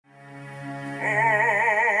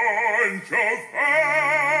When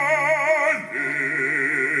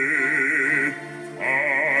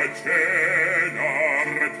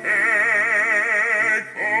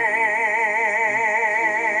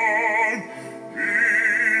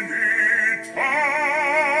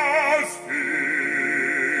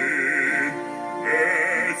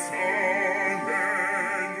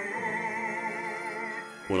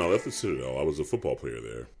I left the Citadel, I was a football player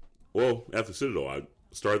there. Well, at the Citadel, I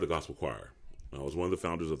started the gospel choir. I was one of the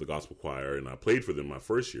founders of the gospel choir, and I played for them my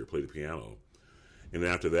first year, played the piano. And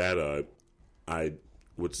after that, I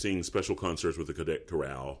would sing special concerts with the cadet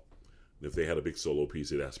chorale. If they had a big solo piece,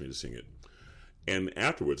 they'd ask me to sing it. And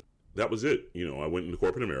afterwards, that was it. I went into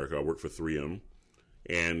corporate America. I worked for 3M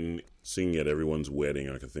and singing at everyone's wedding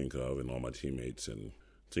I could think of and all my teammates and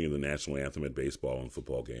singing the national anthem at baseball and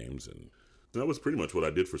football games. And that was pretty much what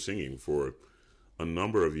I did for singing for a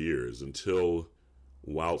number of years until,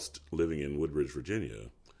 whilst living in Woodbridge, Virginia,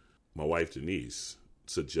 my wife Denise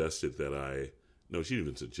suggested that she didn't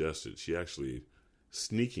even suggest it. She actually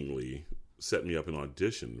sneakingly set me up an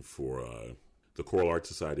audition for the Choral Arts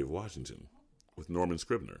Society of Washington with Norman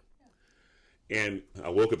Scribner. And I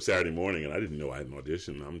woke up Saturday morning and I didn't know I had an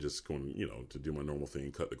audition. I'm just going, to do my normal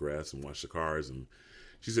thing, cut the grass and wash the cars. And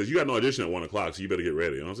she says, "You got an audition at 1 o'clock, so you better get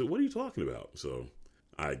ready." And I was like, "What are you talking about?" So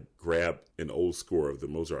I grabbed an old score of the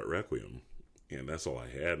Mozart Requiem, and that's all I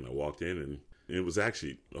had. And I walked in, and it was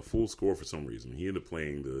actually a full score for some reason. He ended up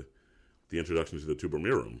playing the introduction to the Tuba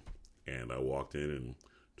Mirum, and I walked in and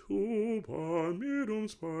Tuba Mirum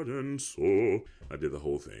Spartan So. I did the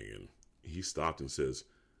whole thing, and he stopped and says,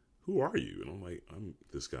 "Who are you?" And I'm like, "I'm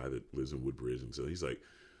this guy that lives in Woodbridge." And so he's like,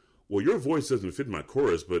 "Well, your voice doesn't fit my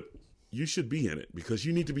chorus, but you should be in it because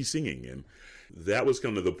you need to be singing." And that was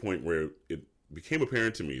kind of the point where it became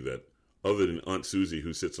apparent to me that other than Aunt Susie,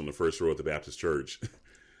 who sits on the first row at the Baptist church,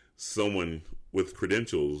 someone with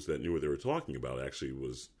credentials that knew what they were talking about actually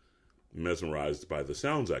was mesmerized by the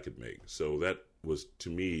sounds I could make. So that was, to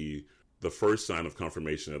me, the first sign of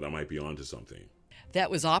confirmation that I might be onto something.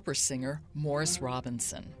 That was opera singer Morris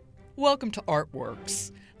Robinson. Welcome to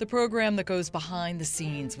Artworks, the program that goes behind the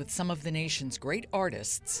scenes with some of the nation's great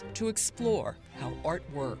artists to explore how art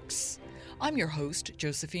works. I'm your host,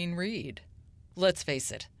 Josephine Reed. Let's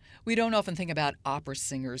face it, we don't often think about opera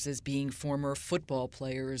singers as being former football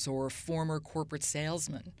players or former corporate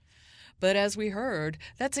salesmen. But as we heard,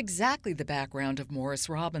 that's exactly the background of Morris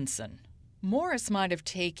Robinson. Morris might have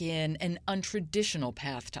taken an untraditional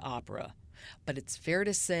path to opera, but it's fair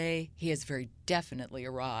to say he has very definitely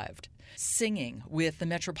arrived. Singing with the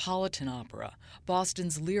Metropolitan Opera,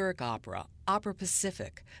 Boston's Lyric Opera, Opera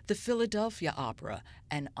Pacific, the Philadelphia Opera,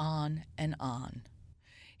 and on and on.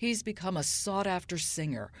 He's become a sought-after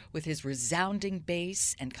singer with his resounding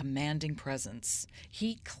bass and commanding presence.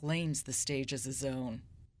 He claims the stage as his own.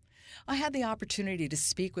 I had the opportunity to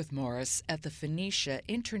speak with Morris at the Phoenicia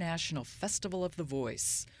International Festival of the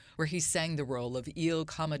Voice, where he sang the role of Il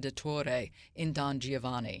Commendatore in Don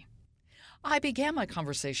Giovanni. I began my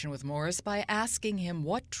conversation with Morris by asking him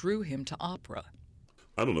what drew him to opera.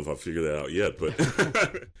 I don't know if I figured that out yet,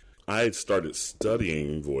 but I started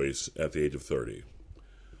studying voice at the age of 30.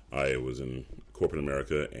 I was in corporate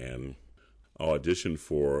America and I auditioned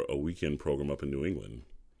for a weekend program up in New England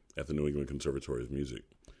at the New England Conservatory of Music,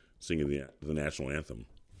 singing the national anthem.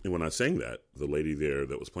 And when I sang that, the lady there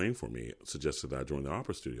that was playing for me suggested that I join the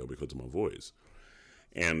opera studio because of my voice.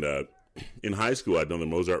 And in high school, I'd done the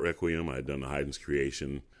Mozart Requiem, I'd done the Haydn's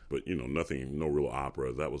Creation, but nothing, no real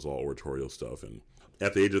opera. That was all oratorial stuff. And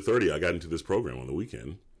at the age of 30, I got into this program on the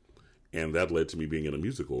weekend, and that led to me being in a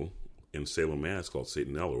musical in Salem, Mass. Called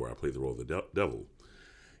Citadel, where I played the role of the devil.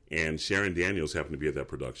 And Sharon Daniels happened to be at that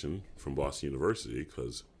production from Boston University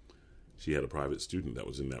because she had a private student that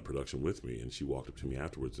was in that production with me, and she walked up to me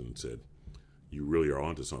afterwards and said, "You really are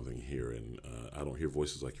onto something here, and I don't hear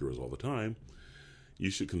voices like yours all the time. You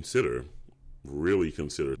should really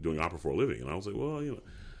consider doing opera for a living." And I was like, "Well,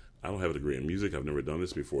 I don't have a degree in music. I've never done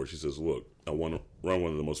this before." She says, "Look, I want to run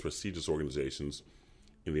one of the most prestigious organizations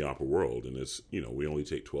in the opera world, and it's, we only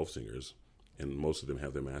take 12 singers, and most of them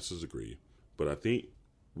have their master's degree. But I think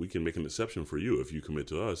we can make an exception for you if you commit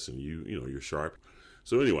to us, and you're sharp."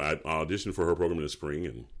 So anyway, I auditioned for her program in the spring,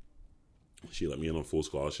 and she let me in on full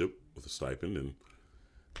scholarship with a stipend, and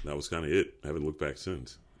that was kind of it. I haven't looked back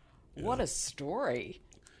since. What a story.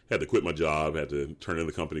 Had to quit my job, had to turn in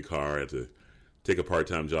the company car, had to take a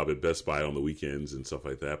part-time job at Best Buy on the weekends and stuff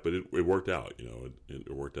like that. But it worked out,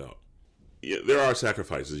 it worked out. Yeah, there are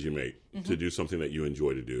sacrifices you make to do something that you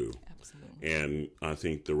enjoy to do. Absolutely. And I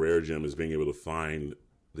think the rare gem is being able to find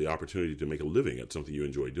the opportunity to make a living at something you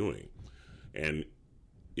enjoy doing. And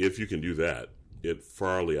if you can do that,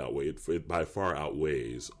 it by far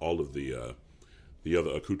outweighs all of the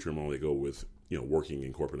other accoutrements that go with working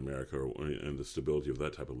in corporate America and the stability of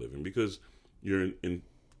that type of living, because you're at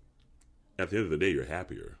the end of the day you're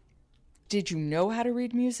happier. Did you know how to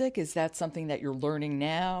read music? Is that something that you're learning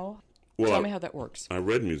now? Well, tell me how that works. I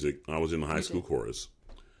read music. I was in the high school chorus,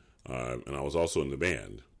 and I was also in the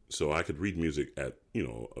band, so I could read music at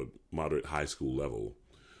a moderate high school level.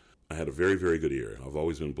 I had a very, very good ear. I've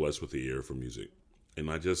always been blessed with the ear for music. And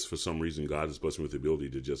I just, for some reason, God has blessed me with the ability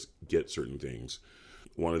to just get certain things.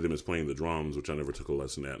 One of them is playing the drums, which I never took a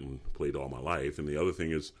lesson at and played all my life. And the other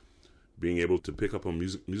thing is being able to pick up on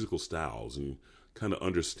musical styles and kind of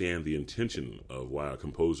understand the intention of why a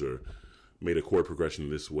composer made a chord progression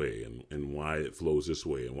this way and why it flows this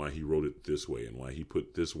way and why he wrote it this way and why he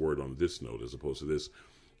put this word on this note as opposed to this.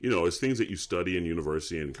 It's things that you study in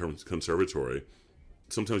university and conservatory.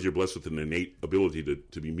 Sometimes you're blessed with an innate ability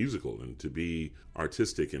to be musical and to be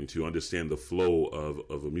artistic and to understand the flow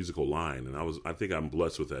of a musical line. And I think I'm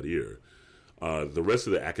blessed with that ear. The rest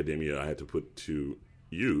of the academia I had to put to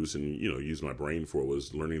use and, use my brain for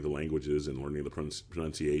was learning the languages and learning the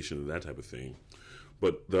pronunciation and that type of thing.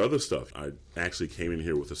 But the other stuff, I actually came in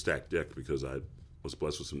here with a stacked deck because I was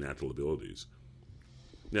blessed with some natural abilities.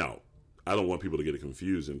 Now, I don't want people to get it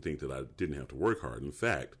confused and think that I didn't have to work hard. In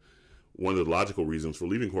fact, one of the logical reasons for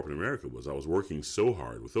leaving corporate America was I was working so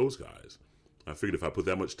hard with those guys. I figured if I put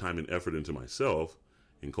that much time and effort into myself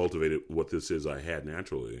and cultivated what this is I had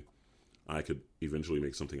naturally, I could eventually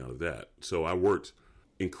make something out of that. So I worked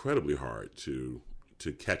incredibly hard to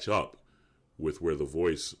catch up with where the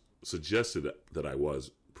voice suggested that I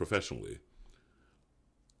was professionally.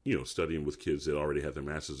 Studying with kids that already had their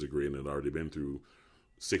master's degree and had already been through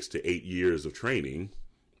 6 to 8 years of training.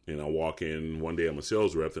 And I walk in, one day I'm a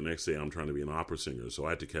sales rep, the next day I'm trying to be an opera singer. So I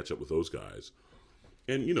had to catch up with those guys.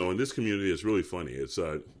 And, in this community, it's really funny. It's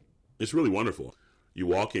really wonderful. You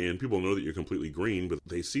walk in, people know that you're completely green, but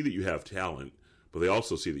they see that you have talent, but they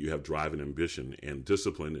also see that you have drive and ambition and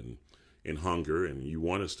discipline and hunger, and you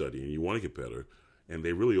want to study and you want to get better. And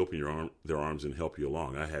they really open their arms and help you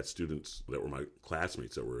along. I had students that were my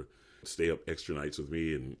classmates that were stay up extra nights with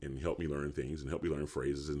me and help me learn things and help me learn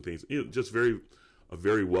phrases and things. Just a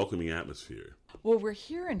very welcoming atmosphere. Well, we're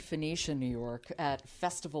here in Phoenicia, New York at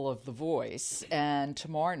Festival of the Voice, and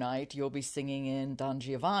tomorrow night you'll be singing in Don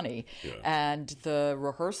Giovanni. Yeah. And the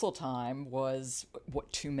rehearsal time was,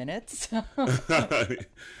 2 minutes?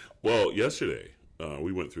 Well, yesterday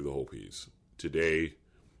we went through the whole piece. Today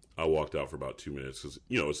I walked out for about 2 minutes because,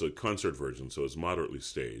 it's a concert version, so it's moderately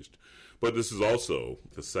staged. But this is also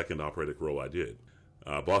the second operatic role I did.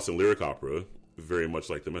 Boston Lyric Opera, very much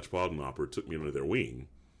like the Metropolitan Opera, took me under their wing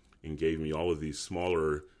and gave me all of these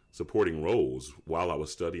smaller supporting roles while I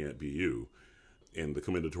was studying at BU, and the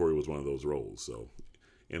commendatory was one of those roles. So,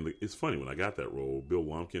 it's funny, when I got that role, Bill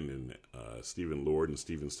Lumpkin and Stephen Lord and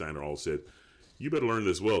Stephen Steiner all said, you better learn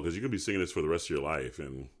this well because you're going to be singing this for the rest of your life.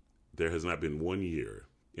 And there has not been 1 year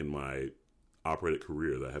in my operatic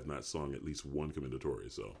career that I have not sung at least one commendatory.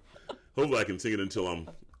 So hopefully I can sing it until I'm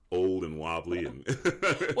old and wobbly. And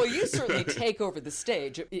Well, you certainly take over the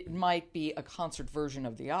stage. It might be a concert version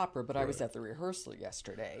of the opera, but right. I was at the rehearsal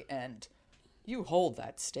yesterday, and you hold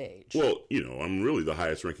that stage. Well, I'm really the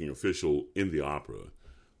highest ranking official in the opera.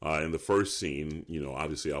 In the first scene,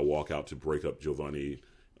 obviously I walk out to break up Giovanni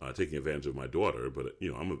taking advantage of my daughter, but,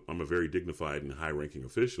 I'm a very dignified and high-ranking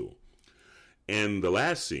official. And the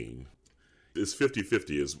last scene is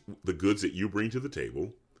 50-50, is the goods that you bring to the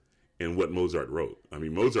table and what Mozart wrote. I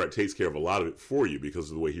mean, Mozart takes care of a lot of it for you because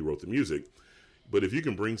of the way he wrote the music. But if you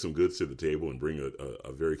can bring some goods to the table and bring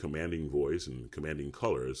a very commanding voice and commanding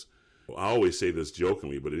colors, I always say this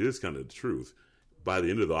jokingly, but it is kind of the truth. By the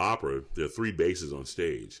end of the opera, there are 3 basses on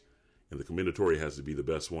stage, and the commendatory has to be the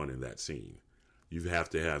best one in that scene. You have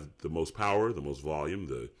to have the most power, the most volume,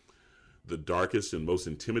 the darkest and most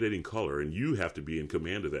intimidating color, and you have to be in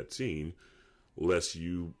command of that scene lest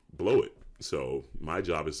you blow it. So my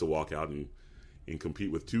job is to walk out and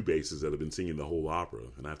compete with 2 basses that have been singing the whole opera,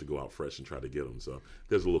 and I have to go out fresh and try to get them. So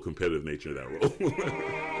there's a little competitive nature to that role.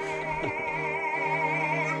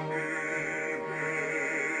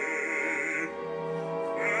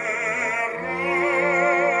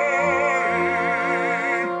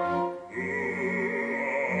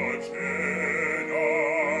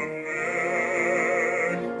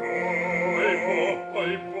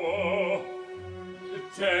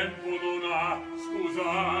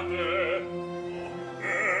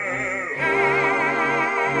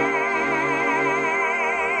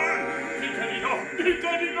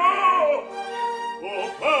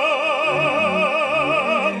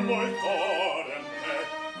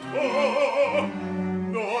 Now,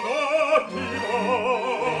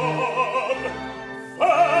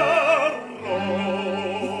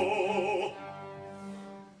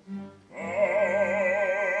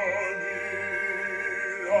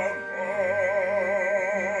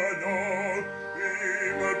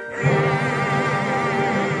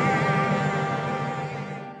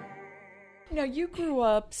 you grew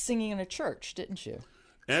up singing in a church, didn't you?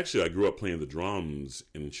 Actually, I grew up playing the drums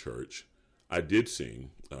in church. I did sing.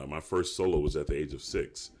 My first solo was at the age of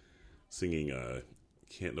 6, singing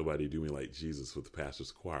Can't Nobody Do Me Like Jesus with the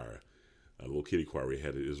pastor's choir, a little kiddie choir we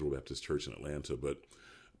had at Israel Baptist Church in Atlanta. But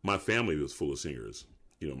my family was full of singers.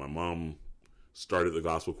 You know, my mom started the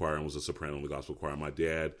gospel choir and was a soprano in the gospel choir. My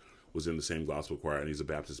dad was in the same gospel choir, and he's a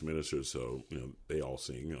Baptist minister, so, you know, they all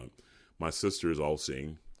sing. My sisters all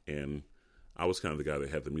sing, and I was kind of the guy that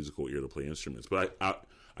had the musical ear to play instruments. But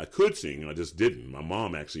I could sing, I just didn't. My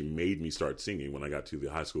mom actually made me start singing when I got to the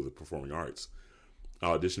High School of the Performing Arts. I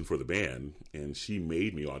auditioned for the band, and she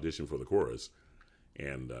made me audition for the chorus,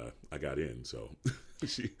 and I got in. So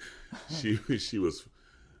she was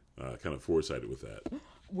kind of foresighted with that.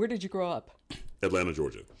 Where did you grow up? Atlanta,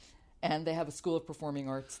 Georgia. And they have a School of Performing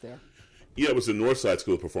Arts there. Yeah, it was the Northside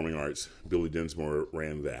School of Performing Arts. Billy Dinsmore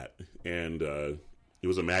ran that, and it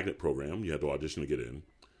was a magnet program. You had to audition to get in.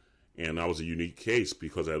 And I was a unique case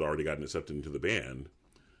because I had already gotten accepted into the band.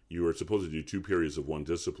 You were supposed to do 2 periods of one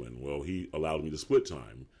discipline. Well, he allowed me to split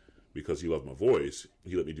time because he loved my voice.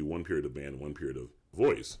 He let me do 1 period of band and 1 period of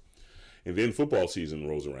voice. And then football season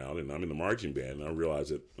rolls around, and I'm in the marching band, and I realize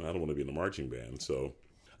that I don't want to be in the marching band. So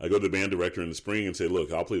I go to the band director in the spring and say,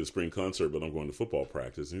 look, I'll play the spring concert, but I'm going to football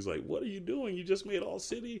practice. And he's like, what are you doing? You just made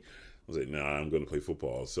All-City? I was like, nah, I'm going to play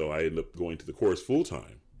football. So I ended up going to the chorus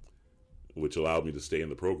full-time, which allowed me to stay in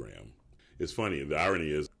the program. It's funny. The irony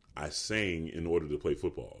is I sang in order to play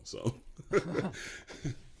football. So,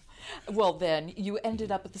 Well, then you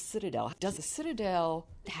ended up at the Citadel. Does the Citadel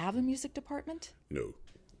have a music department? No.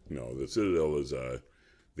 The Citadel is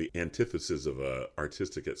the antithesis of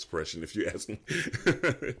artistic expression, if you ask me.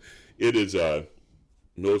 It is a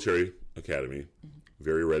military academy,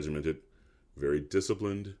 very regimented, very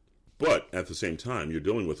disciplined. But at the same time, you're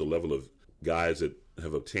dealing with a level of guys that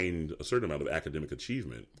have obtained a certain amount of academic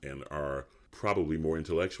achievement and are probably more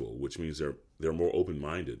intellectual, which means they're more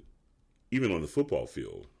open-minded. Even on the football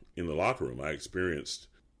field, in the locker room, I experienced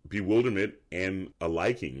bewilderment and a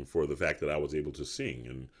liking for the fact that I was able to sing.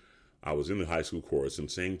 And I was in the high school chorus and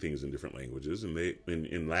sang things in different languages, and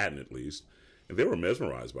in Latin at least, and they were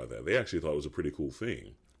mesmerized by that. They actually thought it was a pretty cool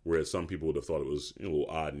thing. Whereas some people would have thought it was a little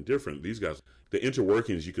odd and different. These guys, the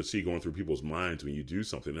interworkings you could see going through people's minds when you do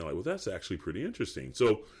something, they're like, well, that's actually pretty interesting.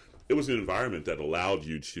 So it was an environment that allowed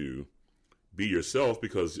you to be yourself,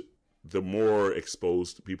 because the more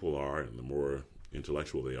exposed people are and the more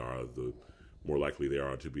intellectual they are, the more likely they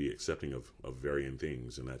are to be accepting of varying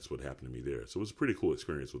things. And that's what happened to me there. So it was a pretty cool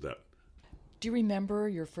experience with that. Do you remember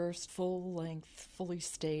your first full-length, fully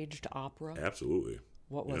staged opera? Absolutely.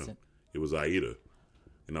 What was it? It was Aida.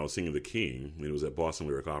 And I was singing The King, and it was at Boston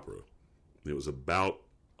Lyric Opera. It was about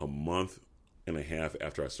a month and a half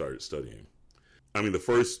after I started studying. I mean, the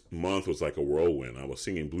first month was like a whirlwind. I was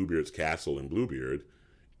singing Bluebeard's Castle in Bluebeard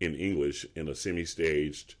in English in a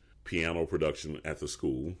semi-staged piano production at the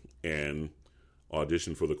school, and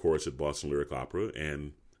auditioned for the chorus at Boston Lyric Opera.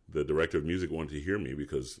 And the director of music wanted to hear me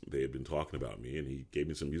because they had been talking about me, and he gave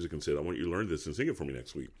me some music and said, I want you to learn this and sing it for me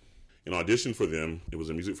next week. And auditioned for them. It was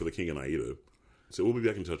a music for The King and Aida. So we'll be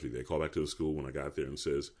back in touch with you. They called back to the school when I got there and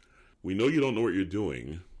says, we know you don't know what you're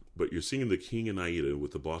doing, but you're singing The King and Aida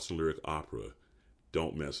with the Boston Lyric Opera.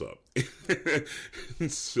 Don't mess up.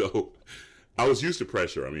 So I was used to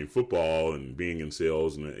pressure. I mean, football and being in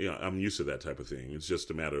sales, and I'm used to that type of thing. It's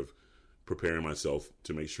just a matter of preparing myself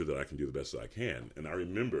to make sure that I can do the best that I can. And I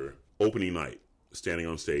remember opening night, standing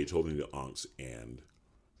on stage, holding the ankhs, and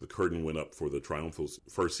the curtain went up for the triumphal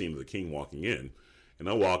first scene of the king walking in. And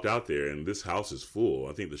I walked out there, and this house is full.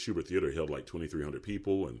 I think the Schubert Theater held like 2,300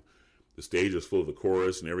 people, and the stage is full of the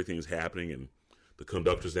chorus, and everything's happening, and the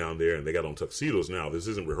conductor's down there, and they got on tuxedos now. This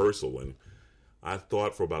isn't rehearsal. And I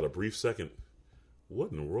thought for about a brief second, what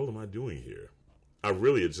in the world am I doing here?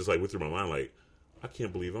 It just like went through my mind, like, I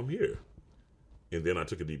can't believe I'm here. And then I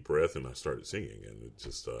took a deep breath, and I started singing, and it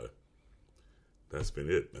just, that's been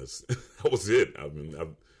it. That was it.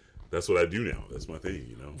 That's what I do now. That's my thing,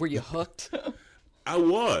 you know. Were you hooked? I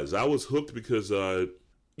was hooked because,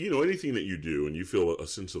 anything that you do and you feel a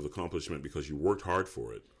sense of accomplishment because you worked hard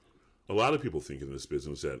for it. A lot of people think in this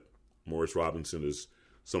business that Morris Robinson is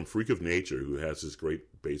some freak of nature who has this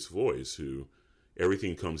great bass voice, who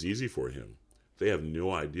everything comes easy for him. They have no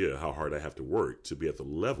idea how hard I have to work to be at the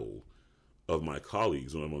level of my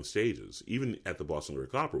colleagues when I'm on stages, even at the Boston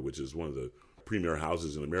Lyric Opera, which is one of the premier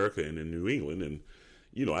houses in America and in New England. And,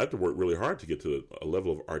 I have to work really hard to get to a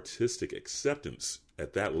level of artistic acceptance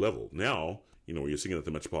at that level. Now, when you're singing at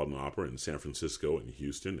the Metropolitan Opera in San Francisco and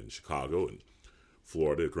Houston and Chicago and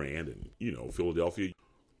Florida, Grand, and, Philadelphia,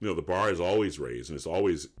 the bar is always raised and it's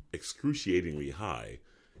always excruciatingly high.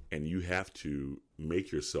 And you have to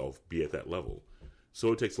make yourself be at that level.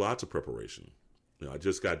 So it takes lots of preparation. I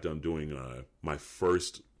just got done doing my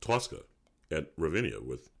first Tosca at Ravinia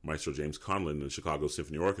with Maestro James Conlon and the Chicago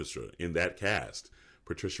Symphony Orchestra. In that cast,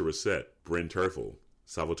 Patricia Rissette, Bryn Terfel,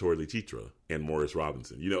 Salvatore Letitra, and Morris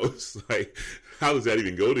Robinson. It's like, how does that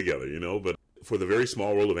even go together, But for the very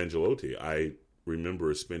small role of Angelotti, I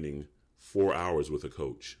remember spending 4 hours with a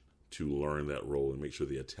coach to learn that role and make sure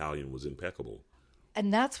the Italian was impeccable.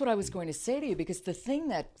 And that's what I was going to say to you, because the thing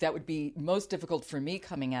that would be most difficult for me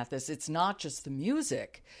coming at this, it's not just the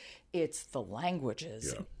music, it's the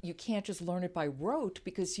languages. Yeah. You can't just learn it by rote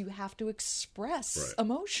because you have to express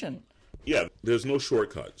emotion. Yeah, there's no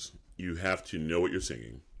shortcuts. You have to know what you're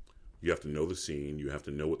singing. You have to know the scene. You have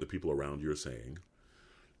to know what the people around you are saying.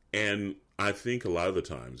 And I think a lot of the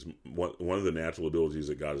times, one of the natural abilities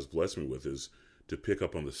that God has blessed me with is to pick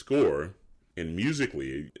up on the score. And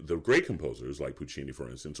musically, the great composers like Puccini, for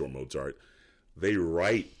instance, or Mozart, they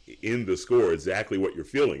write in the score exactly what you're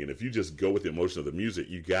feeling. And if you just go with the emotion of the music,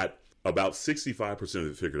 you got about 65% of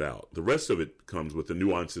it figured out. The rest of it comes with the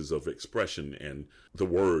nuances of expression and the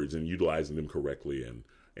words and utilizing them correctly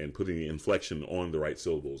and putting the inflection on the right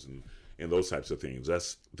syllables and those types of things.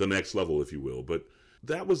 That's the next level, if you will. But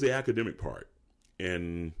that was the academic part.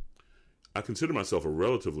 And I consider myself a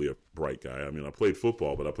relatively bright guy. I mean, I played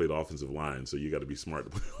football, but I played offensive line, so you got to be smart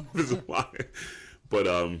to play offensive line. But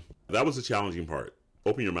that was the challenging part.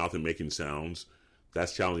 Opening your mouth and making sounds,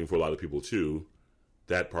 that's challenging for a lot of people too.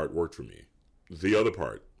 That part worked for me. The other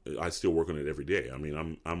part, I still work on it every day. I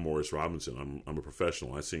mean, I'm Morris Robinson. I'm a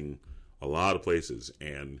professional. I sing a lot of places,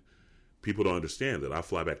 and people don't understand that I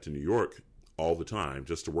fly back to New York all the time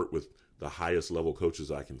just to work with the highest level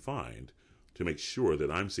coaches I can find, to make sure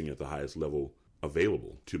that I'm singing at the highest level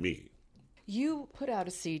available to me. You put out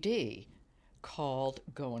a CD called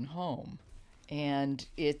Going Home, and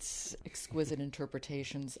it's exquisite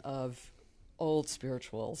interpretations of old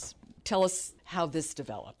spirituals. Tell us how this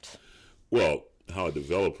developed. Well, how it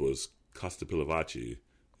developed was Costa Pilavachi,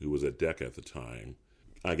 who was at DEC at the time.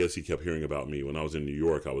 I guess he kept hearing about me. When I was in New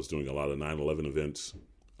York, I was doing a lot of 9/11 events.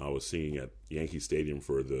 I was singing at Yankee Stadium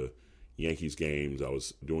for the Yankees games. I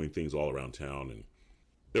was doing things all around town, and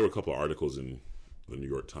there were a couple of articles in the New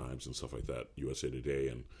York Times and stuff like that, USA Today,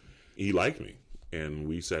 and he liked me. And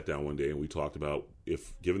we sat down one day and we talked about,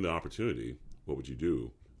 if given the opportunity, what would you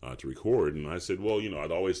do to record? And I said, well,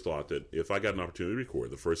 I'd always thought that if I got an opportunity to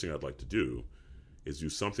record, the first thing I'd like to do is do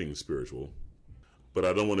something spiritual. But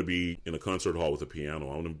I don't want to be in a concert hall with a piano.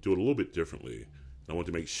 I want to do it a little bit differently. I want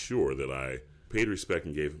to make sure that I paid respect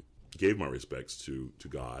and gave my respects to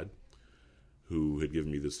God, who had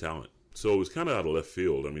given me this talent. So it was kind of out of left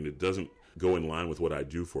field. I mean, it doesn't go in line with what I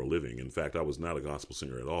do for a living. In fact, I was not a gospel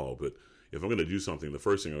singer at all. But if I'm going to do something, the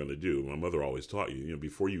first thing I'm going to do, my mother always taught you,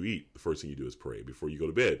 before you eat, the first thing you do is pray. Before you go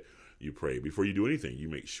to bed, you pray. Before you do anything, you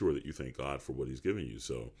make sure that you thank God for what he's given you.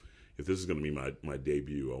 So if this is going to be my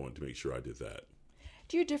debut, I want to make sure I did that.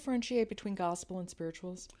 Do you differentiate between gospel and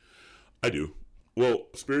spirituals? I do. Well,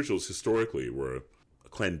 spirituals historically were a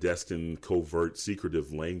clandestine, covert,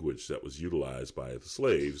 secretive language that was utilized by the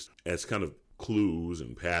slaves as kind of clues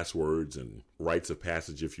and passwords and rites of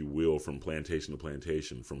passage, if you will, from plantation to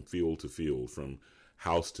plantation, from field to field, from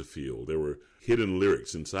house to field. There were hidden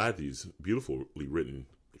lyrics inside these beautifully written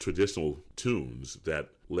traditional tunes that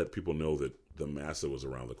let people know that the Massa was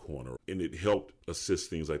around the corner. And it helped assist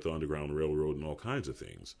things like the Underground Railroad and all kinds of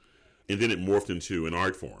things. And then it morphed into an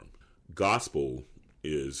art form. Gospel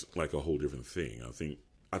is like a whole different thing.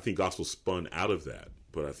 I think gospel spun out of that,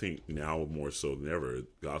 but I think now more so than ever,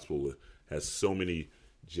 gospel has so many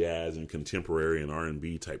jazz and contemporary and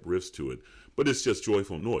R&B type riffs to it, but it's just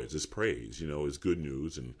joyful noise. It's praise, it's good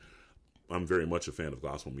news, and I'm very much a fan of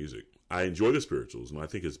gospel music. I enjoy the spirituals, and I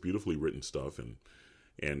think it's beautifully written stuff,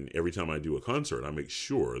 and every time I do a concert, I make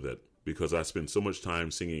sure that, because I spend so much time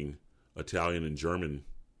singing Italian and German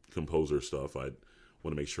composer stuff, I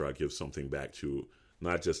want to make sure I give something back to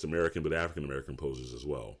not just American, but African-American composers as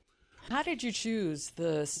well. How did you choose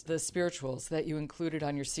the spirituals that you included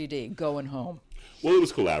on your CD, Going Home? Well, it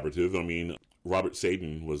was collaborative. I mean, Robert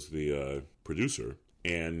Sadin was the producer,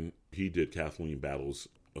 and he did Kathleen Battle's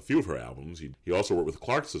a few of her albums. He also worked with the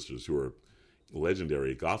Clark sisters, who are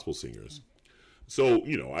legendary gospel singers. So,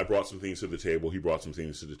 I brought some things to the table. He brought some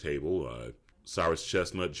things to the table. Cyrus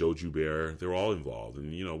Chestnut, Joe Joubert, they're all involved.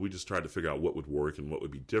 And, we just tried to figure out what would work and what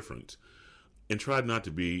would be different and tried not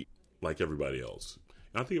to be like everybody else.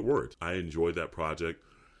 And I think it worked. I enjoyed that project.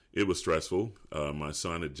 It was stressful. My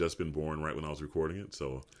son had just been born right when I was recording it,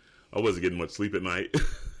 so I wasn't getting much sleep at night.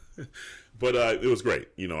 But it was great.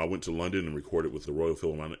 I went to London and recorded with the Royal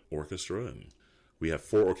Philharmonic Orchestra, and we have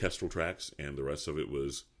 4 orchestral tracks, and the rest of it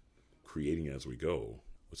was creating as we go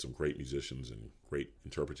with some great musicians and great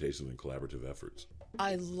interpretations and collaborative efforts.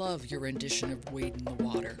 I love your rendition of Wade in the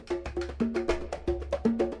Water.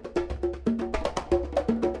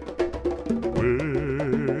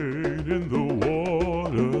 Wade in the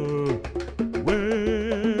water,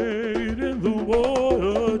 wade in the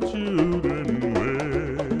water, children,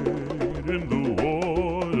 wade in the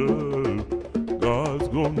water. God's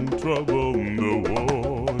gonna trouble the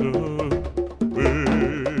water.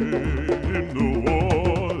 Wade in the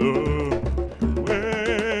water,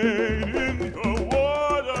 wade in the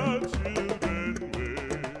water, children,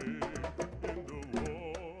 wade in the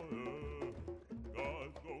water.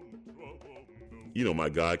 God's gonna trouble. My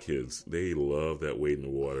godkids, they love that Wade in the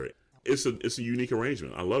Water. It's a unique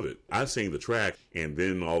arrangement. I love it. I sang the track, and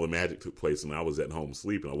then all the magic took place, and I was at home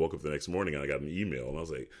sleeping. I woke up the next morning, and I got an email, and I was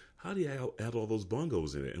like, how do you add all those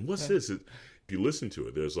bongos in it? And what's this? If you listen to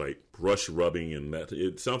it, there's like brush rubbing, and that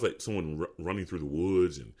it sounds like someone running through the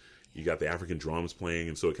woods, and you got the African drums playing,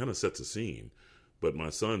 and so it kind of sets a scene. But my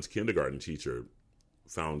son's kindergarten teacher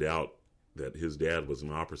found out that his dad was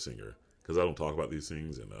an opera singer, because I don't talk about these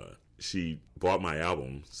things, and she bought my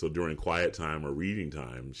album, so during quiet time or reading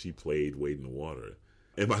time, she played Wade in the Water.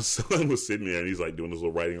 And my son was sitting there, and he's like doing this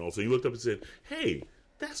little writing also. He looked up and said, hey,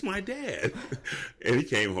 that's my dad. And he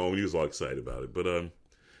came home, and he was all excited about it. But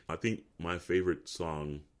I think my favorite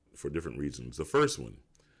song, for different reasons, the first one,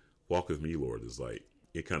 Walk With Me, Lord, is like,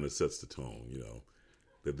 it kind of sets the tone,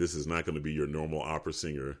 that this is not going to be your normal opera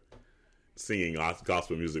singer singing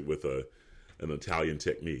gospel music with an Italian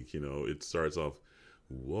technique. It starts off,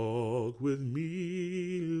 walk with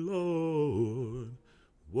me, Lord,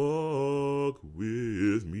 walk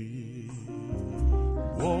with me.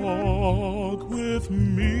 Walk with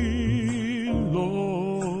me,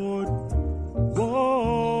 Lord,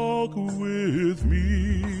 walk with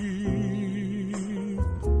me.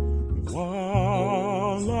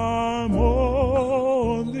 While I'm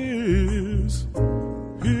on this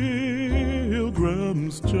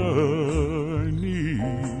pilgrim's journey,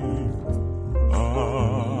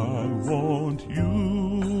 I want you,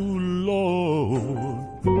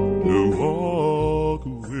 Lord, to walk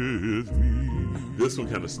with me. This one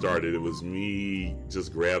kind of started, it was me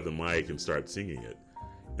just grab the mic and start singing it.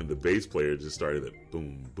 And the bass player just started at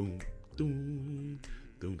boom, boom, doom,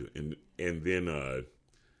 doom, doom. And then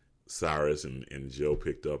Cyrus and Joe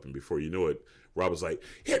picked up, and before you know it, Rob was like,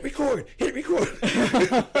 hit record. record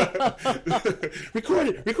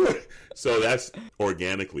it. So that's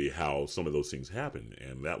organically how some of those things happen.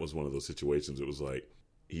 And that was one of those situations. It was like,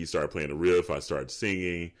 he started playing a riff, I started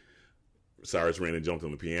singing, Cyrus ran and jumped on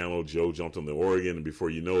the piano, Joe jumped on the organ, and before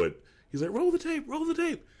you know it, he's like, roll the tape.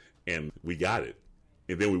 And we got it.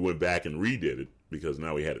 And then we went back and redid it, because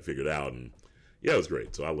now we had it figured out. And yeah, it was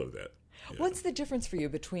great. So I love that. Yeah. What's the difference for you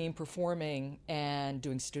between performing and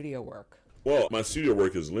doing studio work? Well, my studio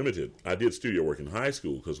work is limited. I did studio work in high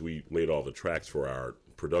school because we laid all the tracks for our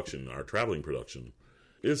production, our traveling production.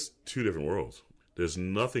 It's two different worlds. There's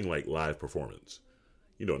nothing like live performance.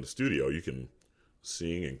 In the studio, you can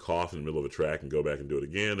sing and cough in the middle of a track and go back and do it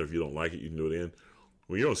again. Or if you don't like it, you can do it again.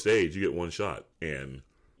 When you're on stage, you get one shot. And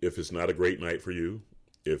if it's not a great night for you,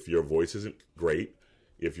 if your voice isn't great,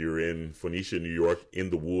 if you're in Phoenicia, New York,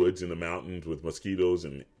 in the woods, in the mountains with mosquitoes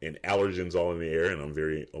and allergens all in the air, and I'm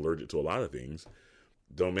very allergic to a lot of things,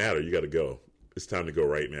 don't matter. You got to go. It's time to go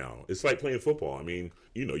right now. It's like playing football. I mean,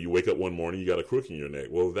 you wake up one morning, you got a crook in your neck.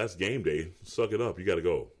 Well, if that's game day, suck it up. You got to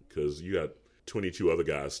go, because you got 22 other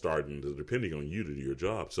guys starting, depending on you to do your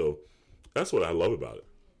job. So that's what I love about it.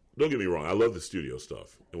 Don't get me wrong. I love the studio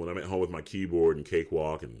stuff. And when I'm at home with my keyboard and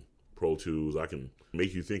Cakewalk and Pro Tools, I can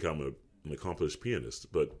make you think I'm an accomplished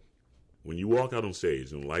pianist. But when you walk out on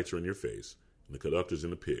stage and the lights are in your face and the conductor's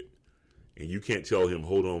in the pit, and you can't tell him,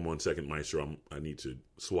 hold on 1 second, maestro, I need to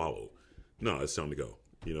swallow. No, it's time to go.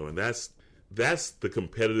 And that's the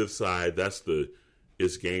competitive side. That's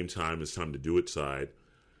it's game time, it's time to do it side.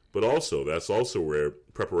 But also, that's also where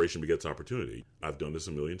preparation begets opportunity. I've done this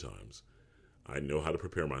a million times. I know how to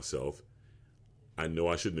prepare myself. I know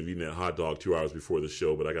I shouldn't have eaten that hot dog 2 hours before the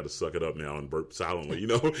show, but I got to suck it up now and burp silently.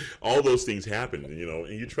 All those things happen, and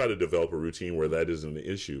you try to develop a routine where that isn't an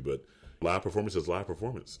issue. But, Live performance is live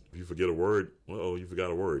performance. If you forget a word, well, you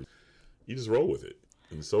forgot a word. You just roll with it.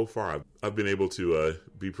 And so far, I've been able to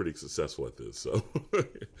be pretty successful at this. So,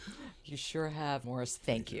 You sure have, Morris.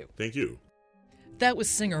 Thank you. Thank you. That was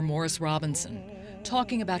singer Morris Robinson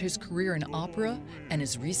talking about his career in opera and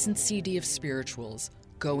his recent CD of spirituals,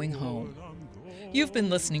 Going Home. You've been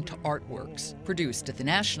listening to Artworks, produced at the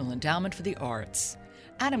National Endowment for the Arts.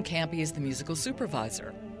 Adam Campy is the musical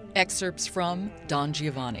supervisor. Excerpts from Don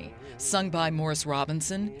Giovanni, sung by Morris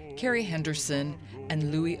Robinson, Carrie Henderson,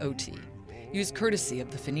 and Louis Oti. Used courtesy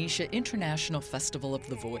of the Phoenicia International Festival of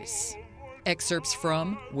the Voice. Excerpts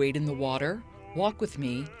from Wade in the Water, Walk With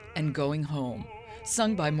Me, and Going Home,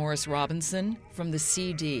 sung by Morris Robinson from the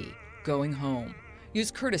CD, Going Home.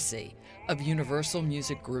 Used courtesy of Universal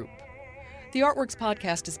Music Group. The Artworks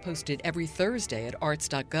podcast is posted every Thursday at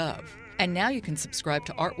arts.gov. And now you can subscribe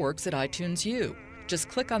to Artworks at iTunes U. Just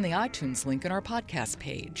click on the iTunes link in our podcast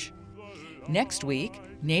page. Next week,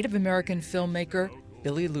 Native American filmmaker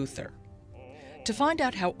Billy Luther. To find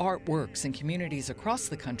out how art works in communities across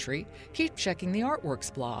the country, keep checking the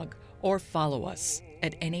Artworks blog or follow us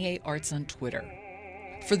at NEA Arts on Twitter.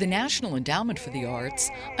 For the National Endowment for the Arts,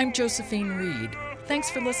 I'm Josephine Reed. Thanks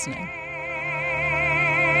for listening.